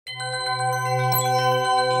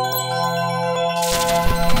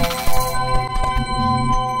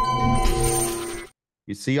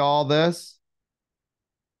You see all this?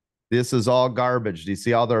 This is all garbage. Do you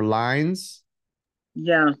see all their lines?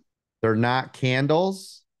 Yeah. They're not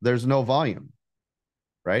candles. There's no volume,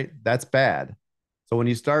 right? That's bad. So when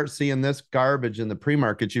you start seeing this garbage in the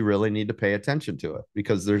pre-market, you really need to pay attention to it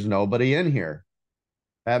because there's nobody in here.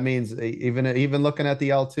 That means even looking at the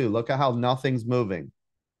L2, look at how nothing's moving.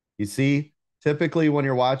 You see, typically when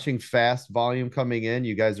you're watching fast volume coming in,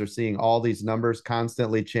 you guys are seeing all these numbers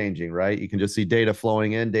constantly changing, right? You can just see data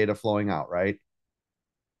flowing in, data flowing out, right?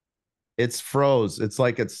 It's froze. It's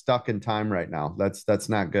like it's stuck in time right now. That's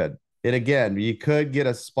not good. And again, you could get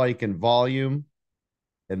a spike in volume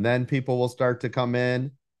and then people will start to come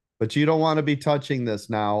in, but you don't want to be touching this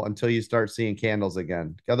now until you start seeing candles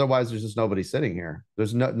again. Otherwise, there's just nobody sitting here.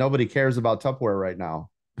 There's nobody cares about Tupperware right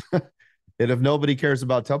now. And if nobody cares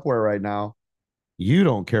about Tupperware right now, you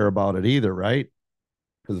don't care about it either, right?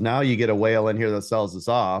 Because now you get a whale in here that sells this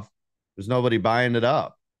off. There's nobody buying it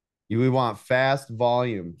up. We want fast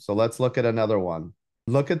volume. So let's look at another one.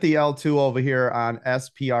 Look at the L2 over here on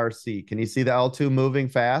SPRC. Can you see the L2 moving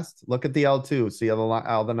fast? Look at the L2. See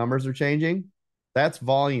how the numbers are changing? That's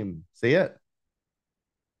volume. See it?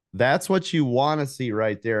 That's what you want to see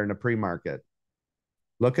right there in the pre-market.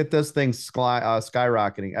 Look at this thing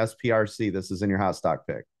skyrocketing. SPRC. This is in your hot stock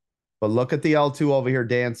pick. But look at the L2 over here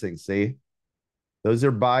dancing. See? Those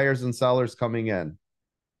are buyers and sellers coming in.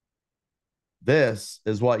 This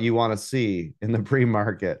is what you want to see in the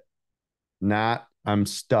pre-market, not I'm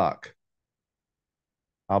stuck.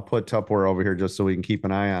 I'll put Tupperware over here just so we can keep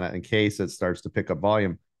an eye on it in case it starts to pick up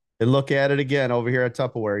volume. And look at it again over here at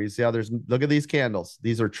Tupperware. You see how look at these candles.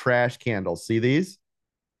 These are trash candles. See these?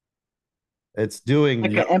 It's doing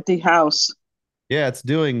Like no, an empty house. yeah, it's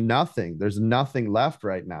doing nothing. There's nothing left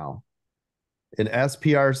right now. In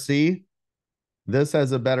SPRC, this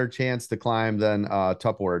has a better chance to climb than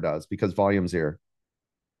Tupperware does because volume's here.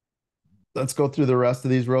 Let's go through the rest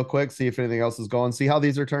of these real quick, see if anything else is going. See how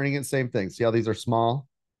these are turning it? Same thing. See how these are small?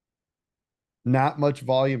 Not much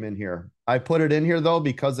volume in here. I put it in here though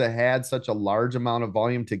because it had such a large amount of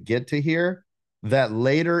volume to get to here that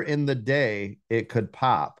later in the day it could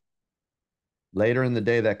pop. Later in the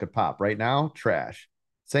day that could pop. Right now, trash.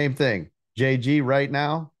 Same thing. JG right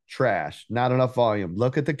now, trash. Not enough volume.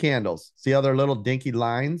 Look at the candles. See how they're little dinky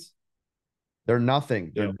lines? They're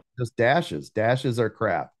nothing. They're Yep. just dashes. Dashes are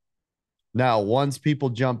crap. Now, once people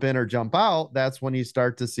jump in or jump out, that's when you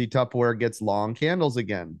start to see Tupperware gets long candles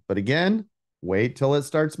again. But again, wait till it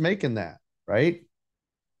starts making that, right?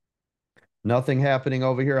 Nothing happening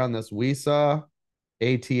over here on this WISA.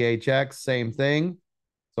 ATHX, same thing.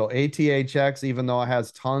 So ATHX, even though it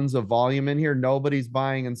has tons of volume in here, nobody's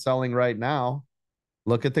buying and selling right now.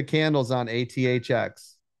 Look at the candles on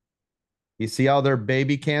ATHX. You see how they're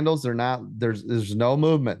baby candles? They're not, there's no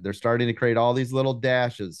movement. They're starting to create all these little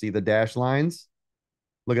dashes. See the dash lines?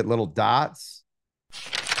 Look at little dots.